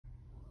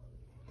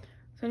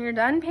So when you're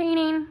done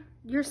painting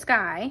your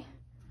sky,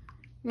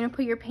 you're gonna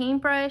put your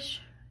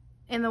paintbrush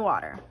in the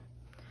water.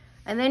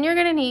 And then you're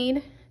gonna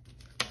need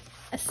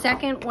a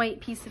second white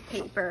piece of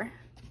paper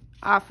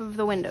off of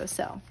the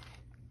windowsill.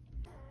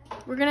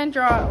 We're gonna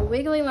draw a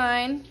wiggly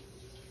line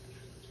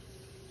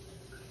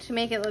to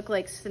make it look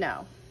like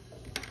snow.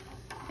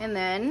 And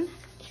then,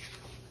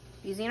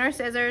 using our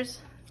scissors,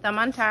 thumb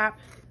on top,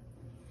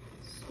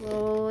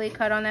 slowly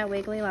cut on that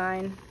wiggly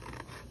line.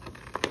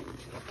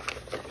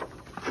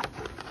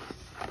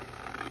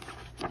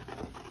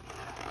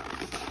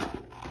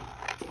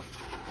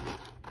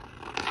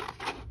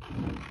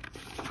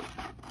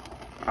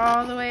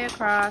 All the way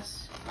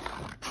across.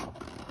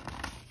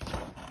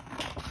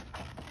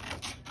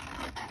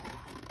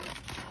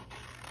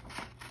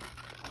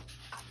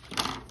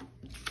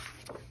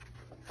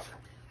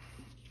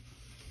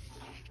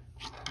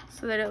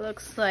 So that it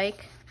looks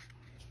like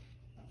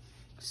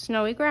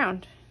snowy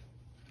ground.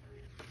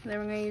 Then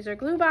we're going to use our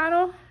glue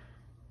bottle,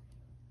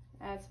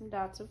 add some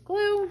dots of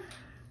glue.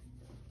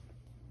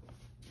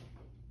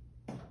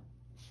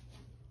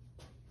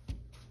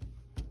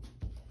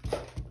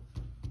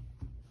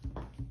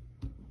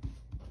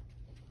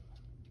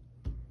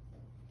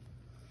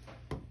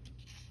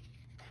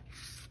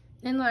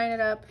 And line it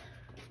up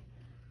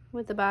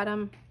with the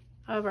bottom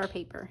of our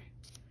paper.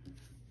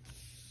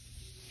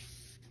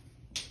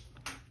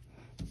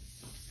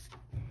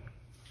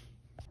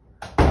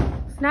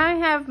 So now I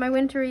have my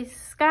wintry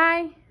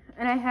sky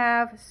and I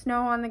have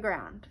snow on the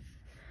ground.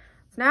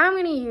 So now I'm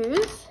going to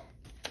use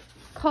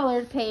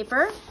colored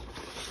paper.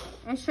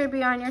 It should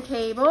be on your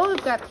table.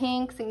 We've got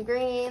pinks and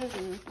greens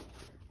and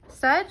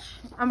such.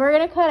 And we're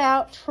going to cut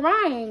out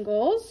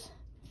triangles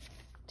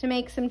to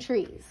make some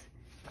trees.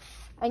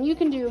 And you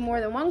can do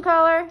more than one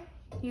color.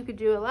 You could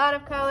do a lot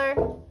of color.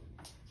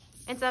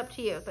 It's up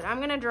to you. But I'm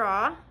gonna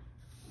draw.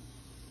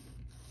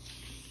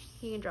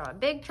 You can draw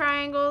big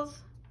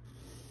triangles,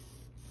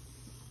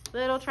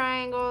 little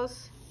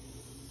triangles.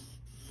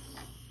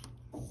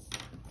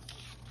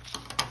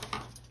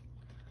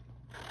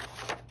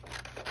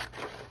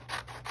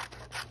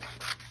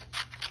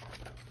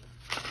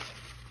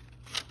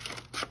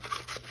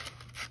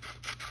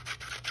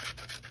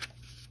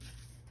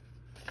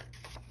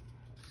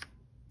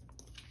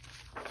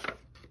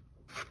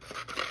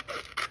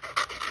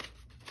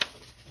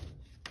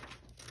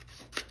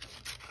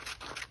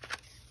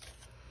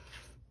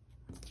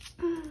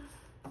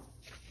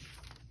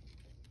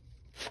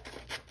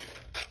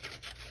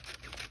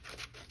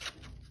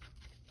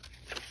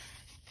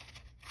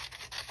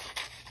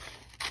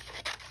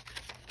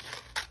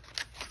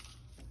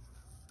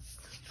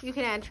 You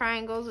can add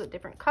triangles with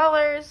different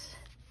colors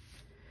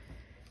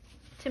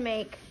to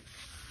make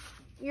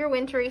your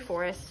wintry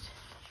forest.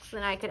 So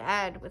then I could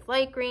add with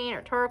light green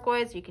or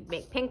turquoise. You could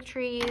make pink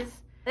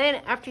trees.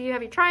 Then after you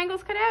have your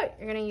triangles cut out,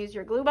 you're going to use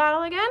your glue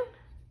bottle again.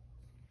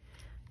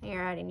 And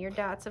you're adding your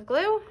dots of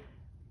glue.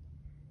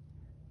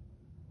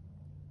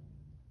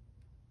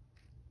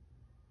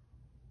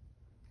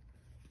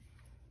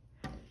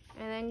 And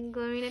then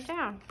gluing it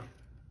down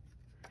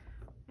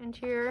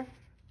onto your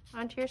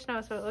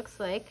snow so it looks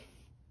like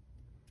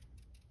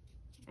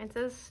it's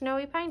a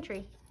snowy pine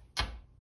tree.